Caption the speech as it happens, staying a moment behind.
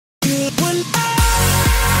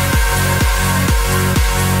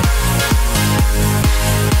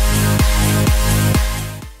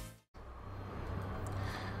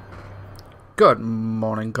Good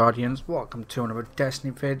morning, Guardians. Welcome to another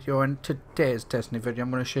Destiny video. And today's Destiny video,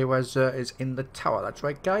 I'm going to show you where Xur is in the tower. That's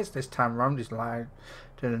right, guys. This time around, he's lying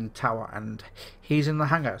in the tower and he's in the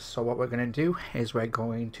hangar. So what we're going to do is we're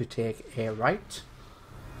going to take a right.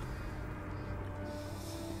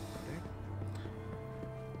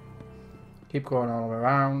 Keep going all the way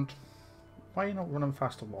around. Why are you not running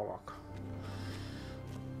faster, Warlock?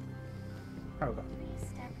 There we go.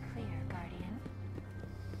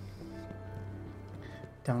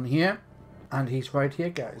 Down here, and he's right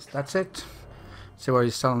here, guys. That's it. See what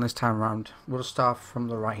he's selling this time around. We'll start from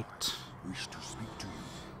the right.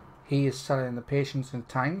 He is selling the Patience in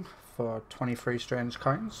Time for 23 strange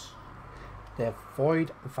coins. The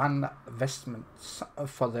Voidfang Vestments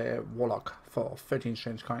for the Warlock for 13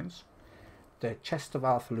 strange coins. The Crest of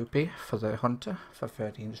Alpha Lupi for the Hunter for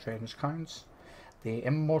 13 strange coins. The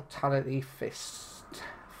Immortality Fist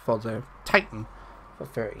for the Titan for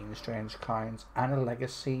 13 strange coins, and a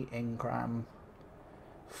legacy engram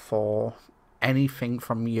for anything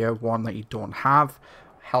from year 1 that you don't have,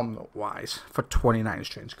 helmet wise, for 29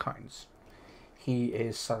 strange coins. He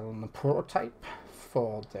is selling the prototype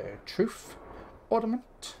for the Truth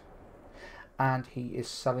Ornament, and he is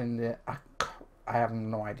selling the I have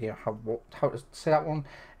no idea how to say that one.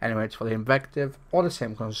 Anyway, it's for the Invective. All the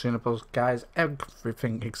same consumables, guys.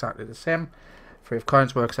 Everything exactly the same. 3 of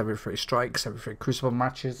coins works every 3 strikes, every 3 crucible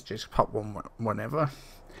matches. Just pop one whenever.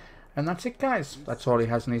 And that's it, guys. That's all he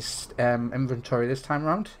has in his inventory this time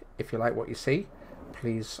around. If you like what you see,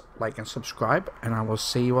 please like and subscribe, and I will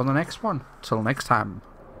see you on the next one. Till next time,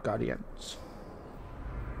 Guardians.